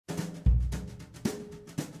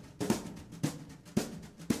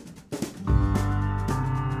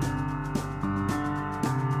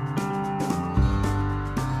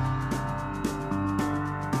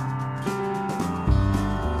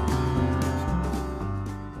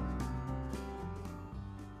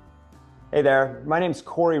Hey there, my name's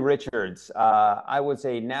Cory Richards. I was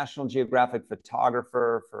a National Geographic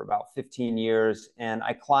photographer for about 15 years, and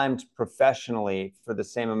I climbed professionally for the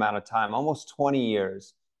same amount of time, almost 20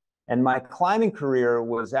 years. And my climbing career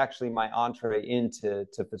was actually my entree into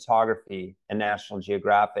photography and National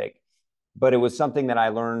Geographic. But it was something that I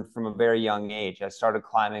learned from a very young age. I started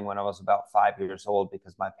climbing when I was about 5 years old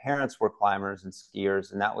because my parents were climbers and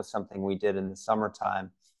skiers, and that was something we did in the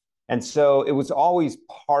summertime. And so it was always it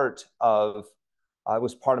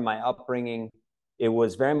was part of my upbringing. It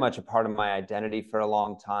was very much a part of my identity for a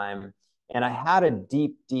long time. And I had a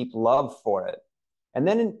deep, deep love for it. And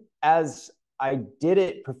then as I did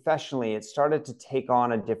it professionally, it started to take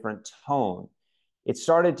on a different tone. It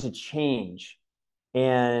started to change.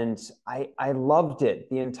 And I loved it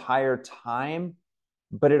the entire time,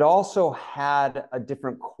 but it also had a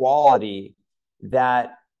different quality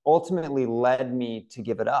that ultimately led me to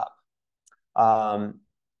give it up. Um,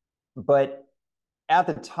 but at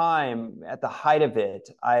the time, at the height of it,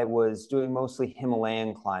 I was doing mostly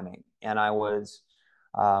Himalayan climbing, and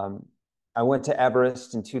um, I went to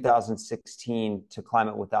Everest in 2016 to climb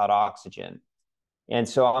it without oxygen. And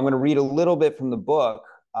so I'm going to read a little bit from the book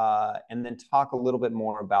and then talk a little bit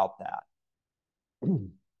more about that.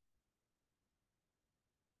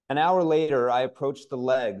 An hour later, I approached the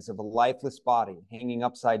legs of a lifeless body hanging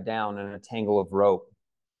upside down in a tangle of rope.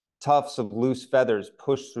 Tufts of loose feathers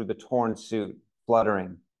pushed through the torn suit,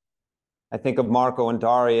 fluttering. I think of Marco and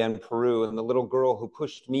Daria in Peru and the little girl who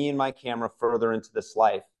pushed me and my camera further into this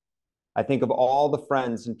life. I think of all the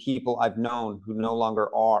friends and people I've known who no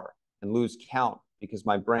longer are and lose count because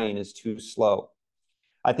my brain is too slow.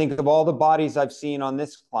 I think of all the bodies I've seen on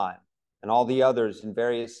this climb and all the others in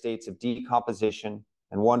various states of decomposition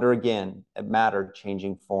and wonder again at matter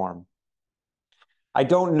changing form. I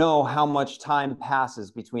don't know how much time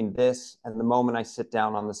passes between this and the moment I sit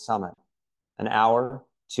down on the summit. An hour,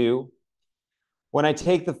 two. When I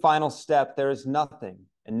take the final step, there is nothing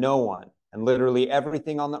and no one, and literally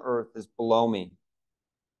everything on the earth is below me.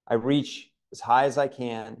 I reach as high as I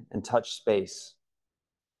can and touch space.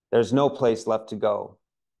 There's no place left to go.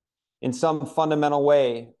 In some fundamental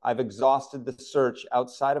way, I've exhausted the search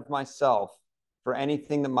outside of myself for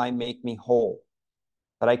anything that might make me whole.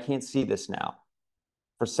 But I can't see this now.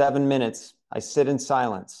 For 7 minutes, I sit in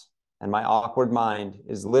silence, and my awkward mind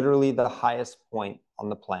is literally the highest point on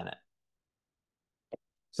the planet.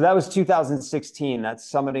 So that was 2016.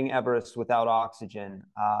 That's summiting Everest without oxygen.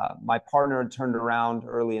 My partner had turned around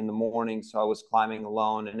early in the morning, so I was climbing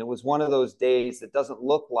alone. And it was one of those days that doesn't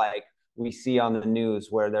look like we see on the news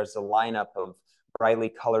where there's a lineup of brightly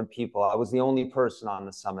colored people. I was the only person on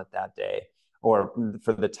the summit that day, or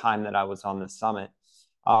for the time that I was on the summit.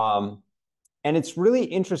 And it's really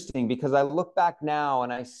interesting because I look back now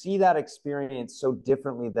and I see that experience so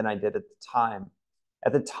differently than I did at the time.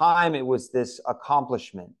 At the time, it was this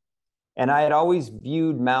accomplishment. And I had always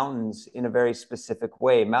viewed mountains in a very specific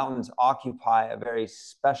way. Mountains occupy a very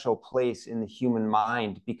special place in the human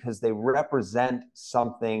mind because they represent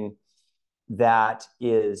something that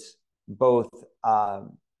is both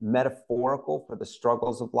metaphorical for the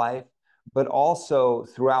struggles of life, but also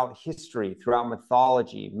throughout history, throughout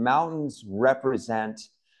mythology. Mountains represent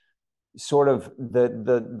sort of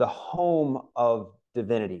the home of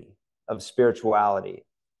divinity, of spirituality.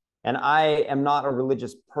 And I am not a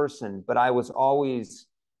religious person, but I was always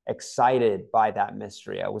excited by that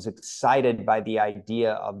mystery. I was excited by the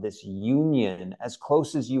idea of this union as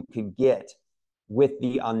close as you could get with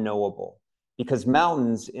the unknowable. Because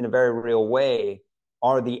mountains, in a very real way,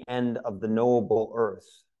 are the end of the knowable earth,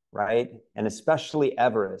 right? And especially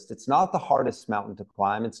Everest. It's not the hardest mountain to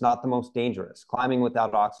climb. It's not the most dangerous. Climbing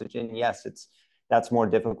without oxygen, yes, that's more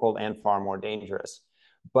difficult and far more dangerous.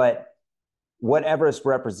 But what Everest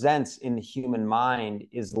represents in the human mind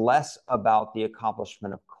is less about the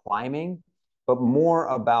accomplishment of climbing, but more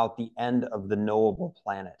about the end of the knowable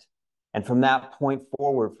planet. And from that point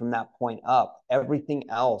forward, from that point up, everything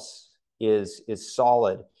else is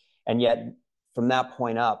solid. And yet, from that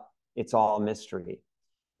point up, it's all a mystery.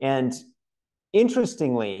 And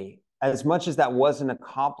interestingly, as much as that was an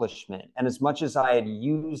accomplishment, and as much as I had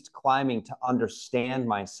used climbing to understand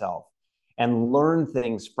myself and learn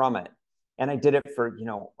things from it, and I did it for,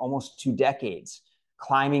 almost 2 decades,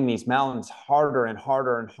 climbing these mountains, harder and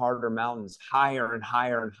harder and harder mountains, higher and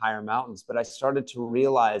higher and higher mountains. But I started to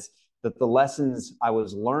realize that the lessons I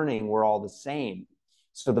was learning were all the same.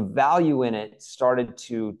 So the value in it started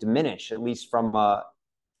to diminish, at least from a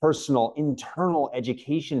personal internal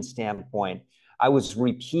education standpoint. I was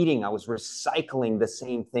recycling the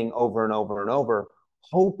same thing over and over and over,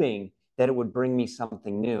 hoping that it would bring me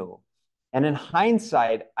something new. And in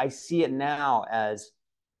hindsight, I see it now as,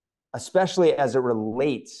 especially as it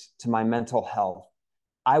relates to my mental health,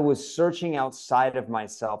 I was searching outside of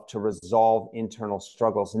myself to resolve internal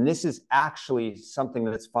struggles. And this is actually something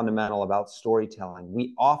that's fundamental about storytelling.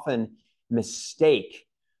 We often mistake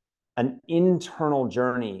an internal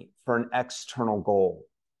journey for an external goal.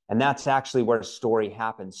 And that's actually where story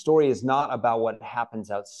happens. Story is not about what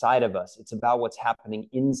happens outside of us, it's about what's happening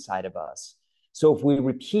inside of us. So if we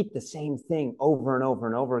repeat the same thing over and over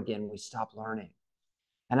and over again, we stop learning.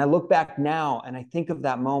 And I look back now and I think of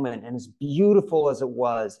that moment, and as beautiful as it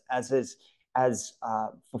was, as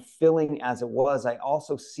fulfilling as it was, I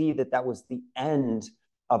also see that that was the end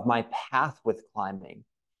of my path with climbing,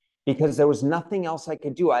 because there was nothing else I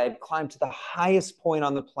could do. I had climbed to the highest point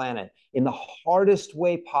on the planet in the hardest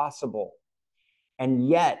way possible. And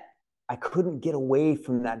yet I couldn't get away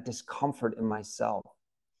from that discomfort in myself.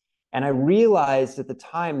 And I realized at the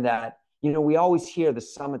time that, we always hear the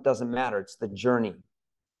summit doesn't matter, it's the journey.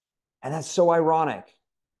 And that's so ironic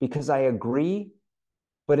because I agree,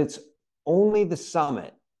 but it's only the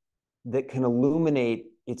summit that can illuminate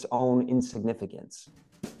its own insignificance.